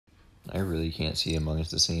I really can't see Among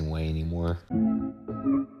Us the same way anymore.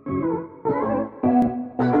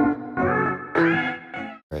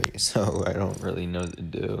 Right, so I don't really know what to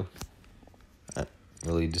do. I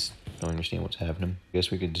really just don't understand what's happening. I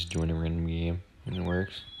guess we could just join a random game when it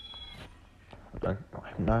works. I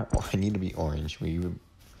need to be orange. We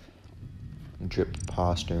drip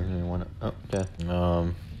imposter. I want to. Oh,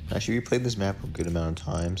 okay. Actually, we played this map a good amount of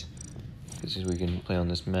times. This is we can play on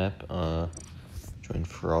this map. Join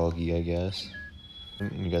Froggy, I guess.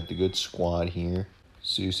 We got the good squad here.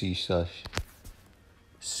 Susie Sus.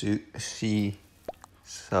 Sushi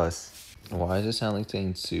Sus. Why does it sound like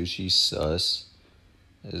saying Sushi Sus?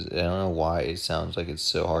 I don't know why it sounds like it's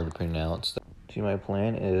so hard to pronounce. See, my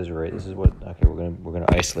plan is right. This is what. Okay, we're gonna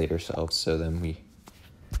isolate ourselves. So then we,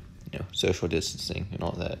 social distancing and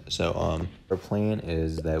all that. So our plan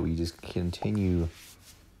is that we just continue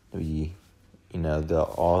to be, the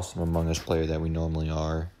awesome Among Us player that we normally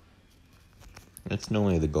are. That's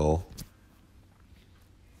normally the goal.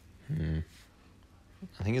 I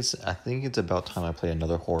think it's about time I play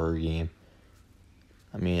another horror game.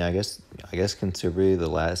 I mean, I guess considerably the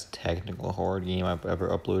last technical horror game I've ever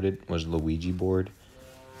uploaded was Luigi Board,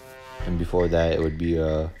 and before that it would be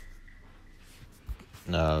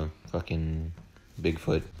fucking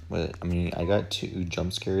Bigfoot. But I mean, I got 2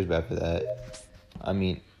 jump scares, but after that, I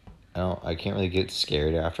mean, I can't really get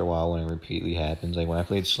scared after a while when it repeatedly happens. Like when I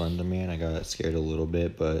played Slender Man, I got scared a little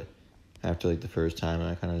bit, but after like the first time,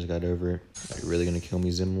 I kind of just got over it. Are you really gonna kill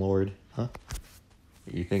me, Zim Lord? Huh?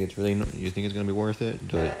 You think it's gonna be worth it?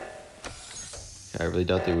 Do it. I really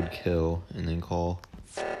doubt they would kill and then call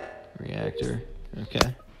reactor.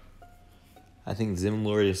 Okay. I think Zim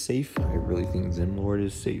Lord is safe. I really think Zim Lord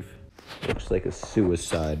is safe. Looks like a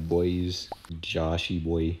suicide, boys. Joshy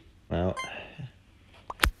boy. Well,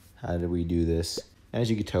 how do we do this? As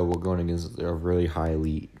you can tell, we're going against a really high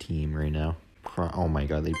elite team right now. Oh my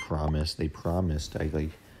god, they promised. They promised.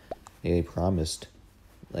 They promised.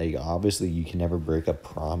 Like, obviously, you can never break a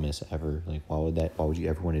promise ever. Like, why would you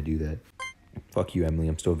ever want to do that? Fuck you, Emily.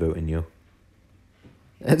 I'm still voting you.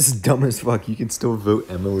 That's dumb as fuck. You can still vote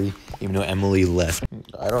Emily, even though Emily left.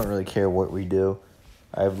 I don't really care what we do.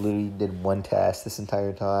 I've literally did one task this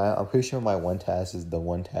entire time. I'm pretty sure my one task is the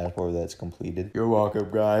one task where that's completed. You're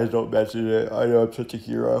welcome, guys. Don't mention it. I know I'm such a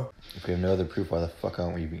hero. If we have no other proof, why the fuck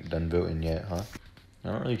aren't we done voting yet, huh? I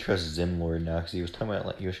don't really trust Zim Lord now because he was talking about,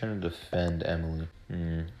 like, he was trying to defend Emily.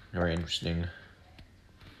 Very interesting.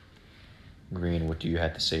 Green, what do you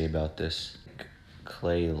have to say about this?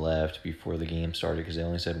 Clay left before the game started because they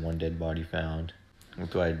only said 1 dead body found.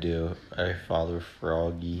 What do? I follow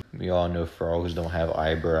Froggy. We all know frogs don't have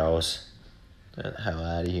eyebrows. Get the hell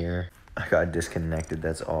out of here. I got disconnected.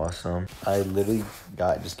 That's awesome. I literally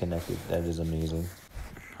got disconnected. That is amazing.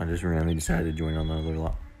 I just randomly decided to join on another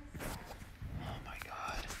lot. Oh my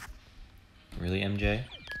god. Really, MJ?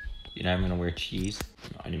 You're not even gonna wear cheese?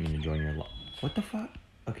 No, I didn't mean to join your lot. What the fuck?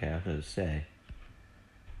 Okay, I was gonna say.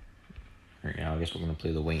 Right now, I guess we're gonna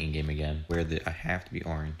play the waiting game again. I have to be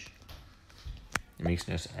orange. It makes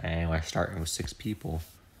no sense. And I start with 6 people.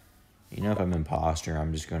 If I'm imposter,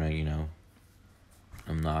 I'm just gonna,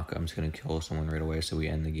 I'm just gonna kill someone right away so we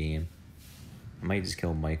end the game. I might just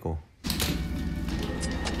kill Michael.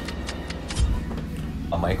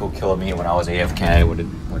 Michael killed me when I was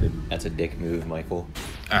AFK. That's a dick move, Michael.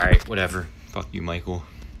 Alright, whatever. Fuck you, Michael.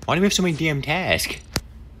 Why do we have so many damn tasks?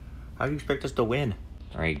 How do you expect us to win?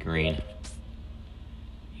 Alright, Green.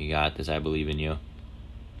 You got this, I believe in you.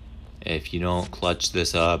 If you don't clutch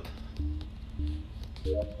this up,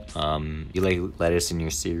 you like lettuce in your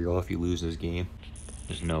cereal if you lose this game.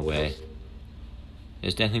 There's no way.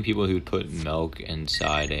 There's definitely people who would put milk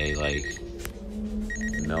inside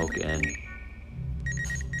milk and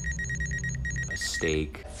a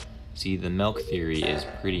steak. See, the milk theory is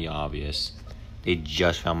pretty obvious. They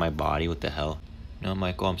just found my body, what the hell? No,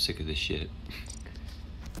 Michael, I'm sick of this shit.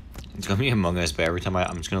 It's gonna be Among Us, but every time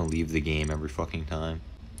I'm just gonna leave the game every fucking time.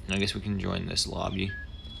 And I guess we can join this lobby.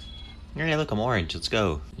 Alright, look, I'm orange. Let's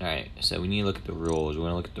go. Alright, so we need to look at the rules. We're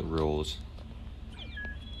gonna look at the rules.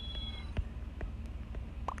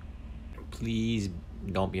 Please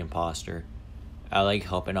don't be imposter. I like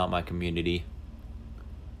helping out my community.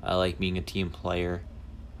 I like being a team player.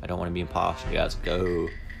 I don't want to be imposter. Yeah, let's go.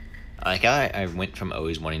 Like, I went from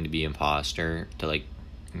always wanting to be imposter to,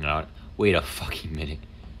 wait a fucking minute.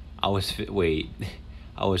 I was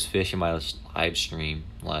fishing my live stream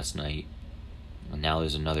last night, and now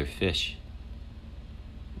there's another fish.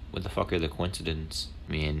 What the fuck are the coincidence?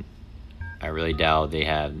 I mean, I really doubt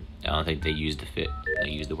I don't think they use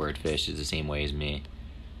the word fish is the same way as me.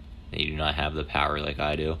 They do not have the power like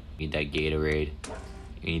I do. Need that Gatorade.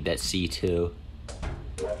 You need that C2.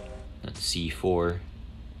 That's C4.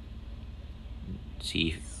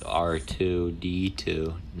 CR2,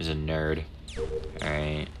 D2 is a nerd.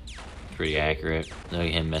 Alright. Pretty accurate. Look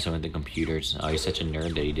at him messing with the computers. Oh, he's such a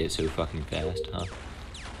nerd that he did it so fucking fast, huh?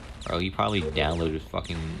 Bro, he probably downloaded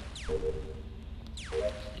fucking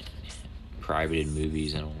privated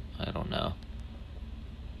movies. I don't know.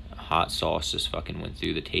 Hot sauce just fucking went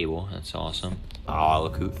through the table. That's awesome. Oh,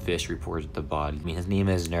 look who Fish reports at the body. I mean, his name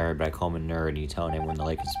is Nerd, but I call him a nerd. And he's telling everyone to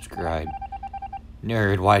like and subscribe.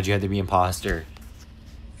 Nerd, why'd you have to be imposter?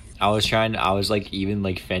 I was like even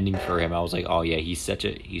like fending for him. I was like, oh yeah, he's so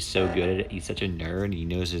good at it. He's such a nerd. And he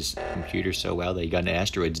knows his computer so well that he got an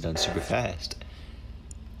asteroids done super fast.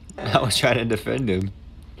 I was trying to defend him.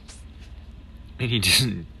 And he just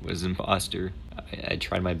was imposter. I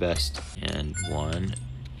tried my best. And 1,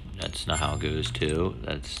 that's not how it goes. 2,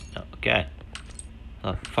 that's, okay.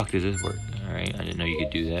 How the fuck does this work? Alright, I didn't know you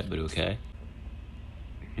could do that, but okay.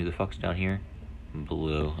 Who the fuck's down here?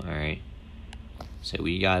 Blue, alright. So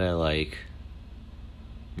we gotta, like,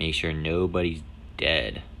 make sure nobody's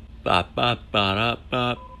dead.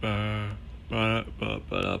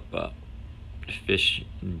 Fish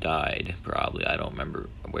died, probably. I don't remember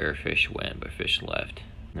where Fish went, but Fish left.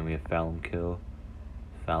 Then we have Fallum kill.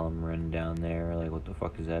 Fallum run down there. Like, what the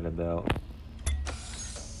fuck is that about?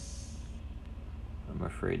 I'm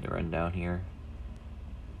afraid to run down here.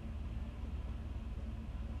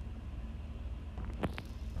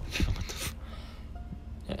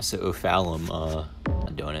 Yeah, so Fallum,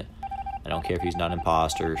 I'm doing it. I don't care if he's not an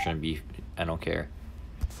imposter, shouldn't be, I don't care.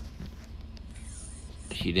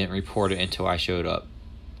 He didn't report it until I showed up.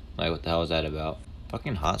 Like, what the hell is that about?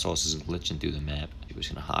 Fucking hot sauce is glitching through the map. He was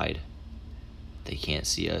gonna hide. They can't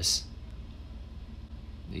see us.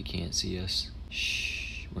 They can't see us.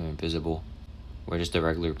 Shh, we're invisible. We're just a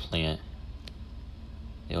regular plant.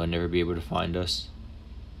 They'll never be able to find us.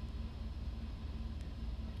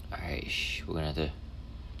 Alright, shh, we're gonna have to...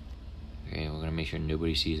 Okay, we're gonna make sure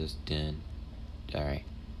nobody sees us then. Alright.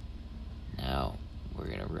 Now, we're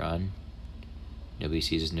gonna run. Nobody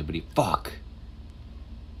sees us, nobody... Fuck!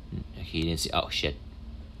 He didn't see... Oh, shit.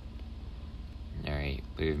 Alright,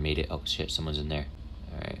 we've made it. Oh, shit, someone's in there.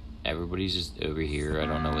 Alright, everybody's just over here. I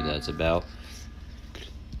don't know what that's about.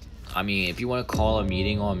 I mean, if you want to call a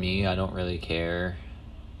meeting on me, I don't really care.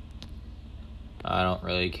 I don't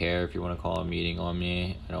really care if you want to call a meeting on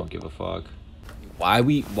me. I don't give a fuck. Why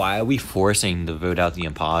are we forcing to vote out the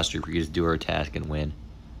imposter if we just do our task and win?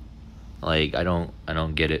 Like, I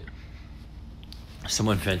don't get it.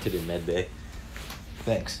 Someone vented in medbay.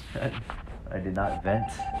 Thanks. I did not vent.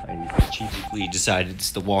 I cheaply decided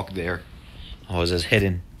just to walk there. I was as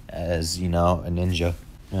hidden as, you know, a ninja.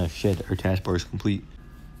 Oh shit, our taskbar is complete.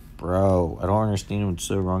 Bro, I don't understand what's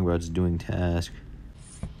so wrong about just doing task.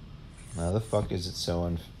 How the fuck is it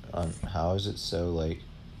so how is it so, like,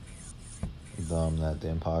 dumb that the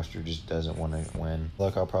imposter just doesn't want to win?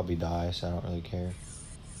 Look, I'll probably die, so I don't really care.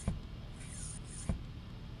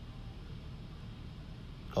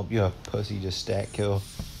 Hope you a pussy just stat kill.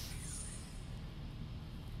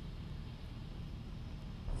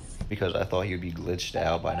 Because I thought he would be glitched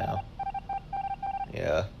out by now.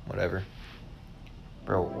 Yeah, whatever.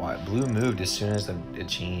 Bro, why? Blue moved as soon as it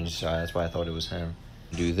changed, so that's why I thought it was him.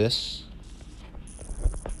 Do this.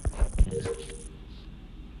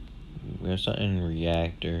 There's something in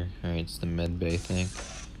reactor. Alright, it's the medbay thing.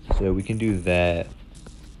 So we can do that.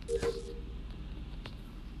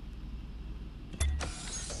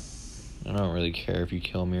 I don't really care if you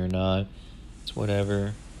kill me or not. It's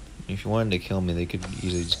whatever. If you wanted to kill me, they could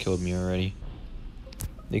easily just killed me already.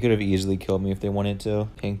 They could have easily killed me if they wanted to.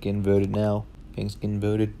 Pinkskin voted now. Pinkskin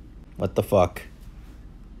voted. What the fuck?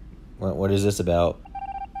 What is this about?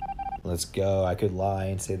 Let's go. I could lie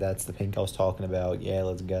and say that's the pink I was talking about. Yeah,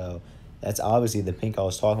 let's go. That's obviously the pink I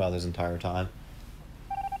was talking about this entire time.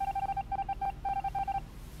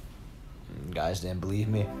 You guys didn't believe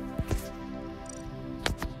me.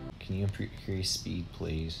 Can you increase speed,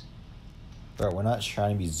 please? Bro, we're not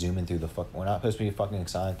trying to be zooming through the fuck. We're not supposed to be fucking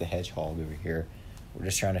Sonic the Hedgehog over here. We're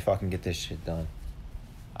just trying to fucking get this shit done.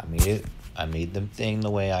 I made it. I made the thing the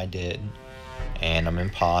way I did. And I'm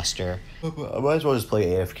imposter. I might as well just play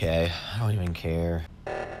AFK. I don't even care.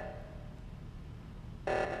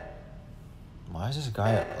 Why is this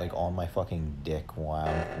guy, like, on my fucking dick while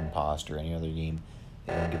I'm imposter? Any other game,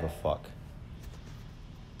 they don't give a fuck.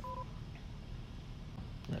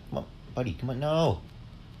 Come on, buddy, come on. No.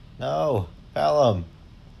 No. Fallum.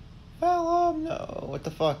 Fallum, no. What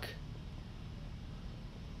the fuck?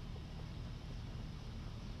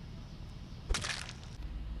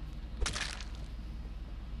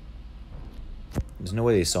 There's no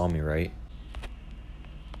way they saw me, right?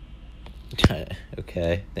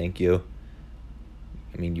 Okay, thank you.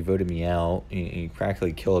 I mean, you voted me out. You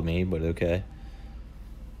practically killed me, but okay.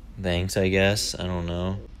 Thanks, I guess. I don't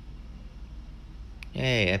know.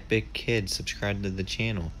 Hey, Epic Kid, subscribe to the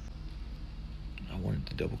channel. I wanted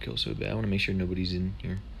to double kill so bad. I want to make sure nobody's in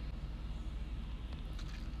here.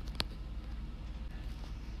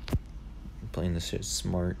 I'm playing this shit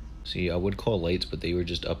smart. See, I would call lights, but they were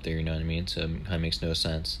just up there, you know what I mean? So it kind of makes no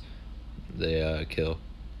sense. They kill.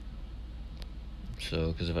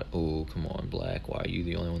 So, because if I... Oh, come on, Black. Why are you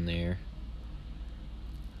the only one there?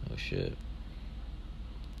 Oh, shit.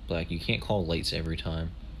 Black, you can't call lights every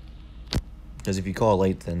time. Because if you call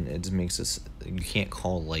light, then it just makes us... You can't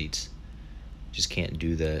call lights. Just can't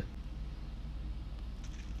do that.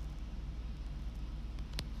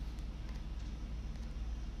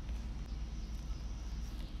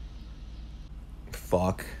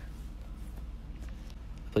 Fuck.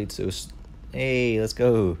 I played so... Hey, let's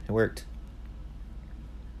go. It worked.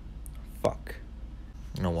 Fuck.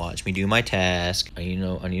 Now watch me do my task. I need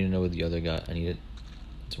to know what the other guy... I need it.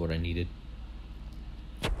 That's what I needed.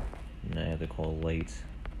 And I have to call lights.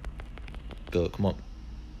 Go, come on.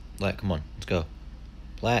 Black, come on. Let's go.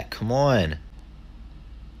 Black, come on.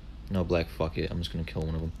 No, Black, fuck it. I'm just gonna kill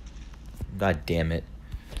one of them. God damn it.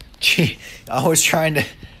 Gee, I was trying to...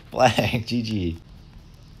 Black, GG.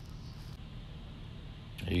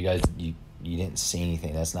 You guys, you didn't see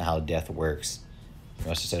anything. That's not how death works. You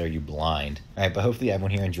must have said, are you blind? Alright, but hopefully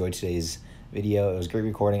everyone here enjoyed today's video. It was a great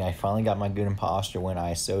recording. I finally got my good imposter win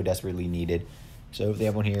I so desperately needed. So hopefully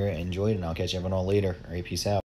everyone here enjoyed, and I'll catch everyone all later. Alright, peace out.